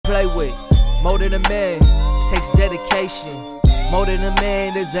play with. More than a man takes dedication. More than a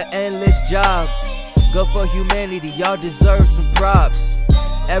man is an endless job. Good for humanity, y'all deserve some props.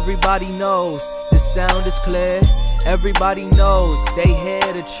 Everybody knows the sound is clear. Everybody knows they hear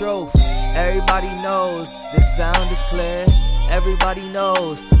the truth. Everybody knows the sound is clear. Everybody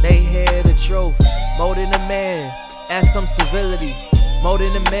knows they hear the truth. More than a man, add some civility. More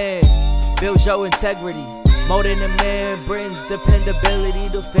than a man, builds your integrity. More than a man, brings dependability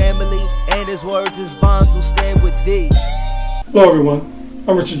to family. And his words is bonds will stand with thee. Hello everyone,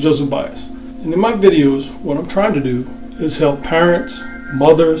 I'm Richard Joseph Bias. And in my videos, what I'm trying to do is help parents,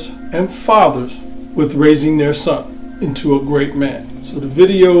 mothers, and fathers with raising their son into a great man. So the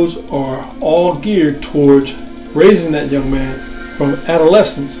videos are all geared towards raising that young man from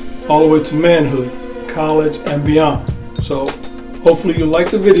adolescence all the way to manhood, college, and beyond. So hopefully you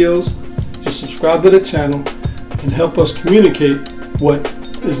like the videos, just subscribe to the channel, and help us communicate what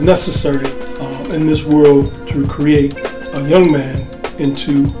is necessary in this world to create a young man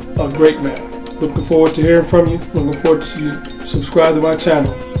into a great man. Looking forward to hearing from you. Looking forward to see you subscribe to my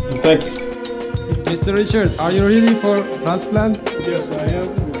channel. And thank you. Mr. Richard, are you ready for transplant? Yes, I am.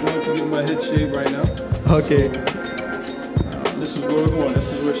 We're going to get my head shaved right now. Okay. This is where we're going.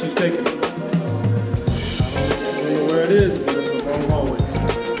 This is where she's taking it. I don't know where it is, but it's a long hallway.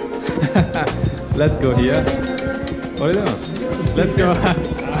 Let's go here. Oh, no. Let's go.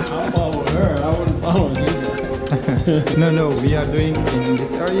 I'll follow her. I wouldn't follow you. No, we are doing in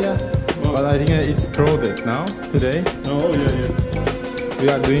this area, but I think it's crowded now, today. Oh, yeah. We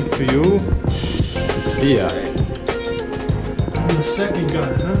are doing to you here. I'm the second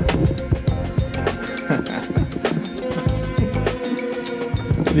guy, huh?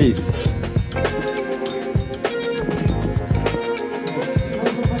 Please.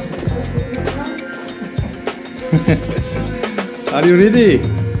 Are you ready?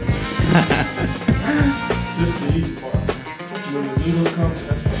 This is the easy part. When the needle comes,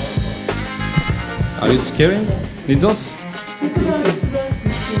 that's the hard part. Are you scaring needles?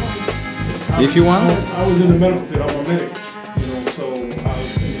 If you want. I was in the medical field. I'm a medic. So I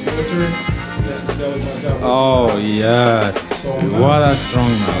was in the military. That was my job. Oh yes. So What a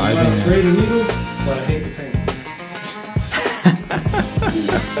strong man. I'm not afraid of needles, but I hate the pain.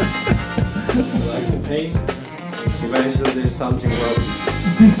 I like the pain. Eventually there's something wrong.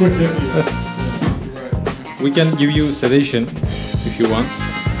 We can give you sedation if you want.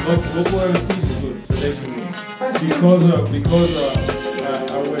 Local anesthesia is good. Sedation. Because I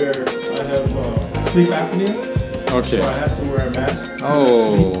have sleep apnea. Okay. So I have to wear a mask.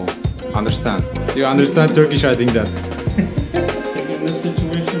 Oh, understand. You understand Turkish, I think that. In this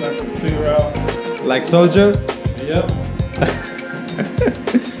situation, I can figure out. Like soldier? Yep.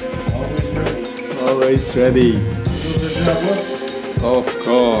 Always ready. Always ready. Of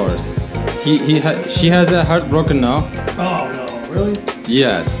course. She has a heart broken now. Oh no, really?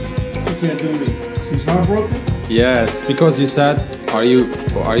 Yes. She can't do me. She's heartbroken? Yes, because you said, are you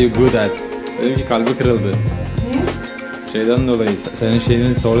good at? Dedim ki kalbi kırıldı. Şeyden dolayı senin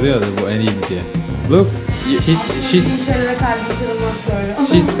şeyini sordu ya bu en iyi mi diye. Look,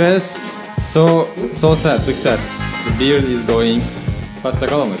 she's fast, so sad, look sad. The beard is going. Fast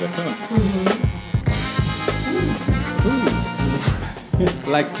kalmayacak değil mi?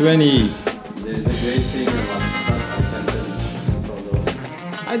 Like 20. There's a great saying about stuff I can't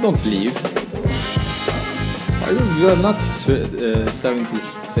tell. I don't believe. You are not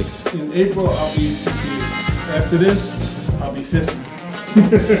 76. In April, I'll be 68. After this, I'll be 50.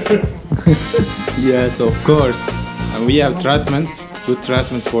 Yes, of course. And we have treatment, good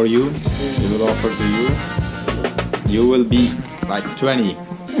treatment for you. We will offer to you. You will be like 20.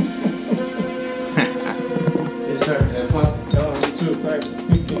 Yes, sir. Have fun. Oh, you too. Thanks.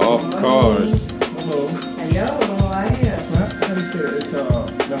 Of course. Hello. Hello, how are you? How do you say it? It's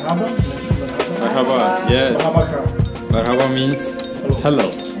Merhaba? Merhaba, yes. Merhaba means hello.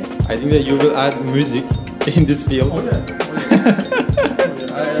 I think that you will add music in this field. Oh yeah.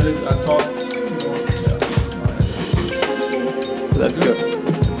 I talk. Let's go.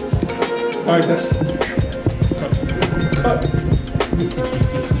 Alright, that's cut.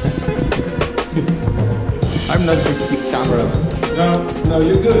 I'm not a good cameraman. No,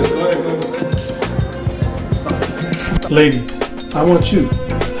 you're good. Go ahead. Ladies, I want you to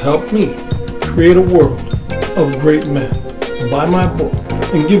help me create a world of great men. Buy my book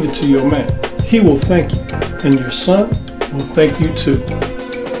and give it to your man. He will thank you, and your son will thank you too.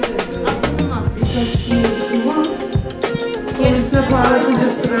 Sonrasında parlatınca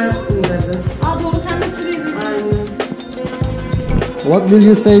sürersin dedi. Aa doğru sen de süreydin. Aynen. What will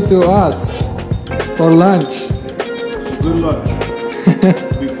you say to us for lunch? It's a good lunch.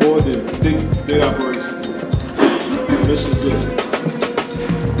 Before Big operation. This is good.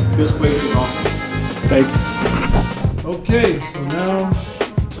 This place is awesome. Thanks. Okay, so now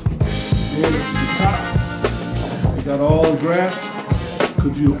we're at the top. We got all the grass.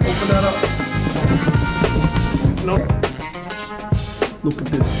 Could you open that up? No. Look at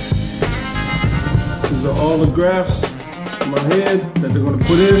this. These are all the grafts on my head that they're going to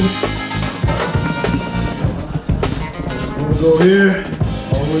put in. I'm going to go here,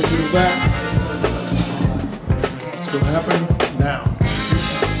 all the way to the back. It's going to happen now.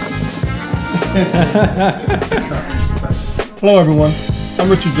 Hello everyone, I'm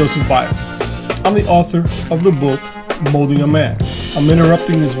Richard Joseph Bias. I'm the author of the book, Molding a Man. I'm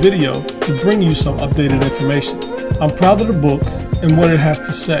interrupting this video to bring you some updated information. I'm proud of the book and what it has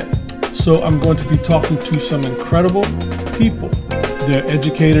to say. So I'm going to be talking to some incredible people. They're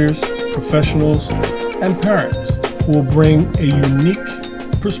educators, professionals, and parents who will bring a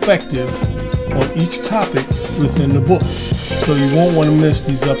unique perspective on each topic within the book. So you won't want to miss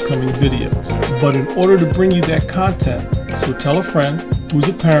these upcoming videos. But in order to bring you that content, so tell a friend who's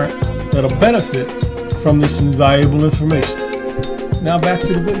a parent that'll benefit from this invaluable information. Now back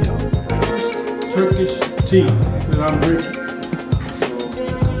to the video. Turkish tea that I'm drinking.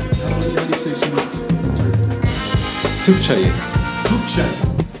 So, how do you say so much in Turkey? Türk çayı. Türk çayı.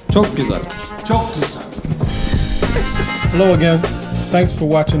 Çok güzel. Çok güzel. Hello again. Thanks for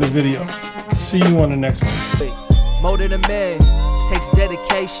watching the video. See you on the next one. Molding a man takes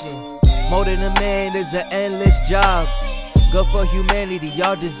dedication. Molding a man is an endless job. Good for humanity,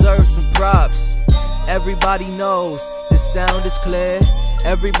 y'all deserve some props. Everybody knows the sound is clear.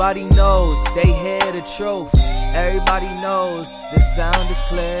 Everybody knows they hear the truth. Everybody knows the sound is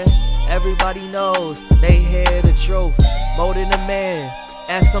clear. Everybody knows they hear the truth. Molding a man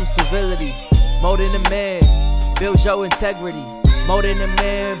adds some civility. Molding a man builds your integrity. Molding a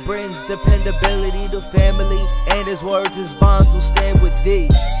man brings dependability to family, and his words, his bonds will stand with thee.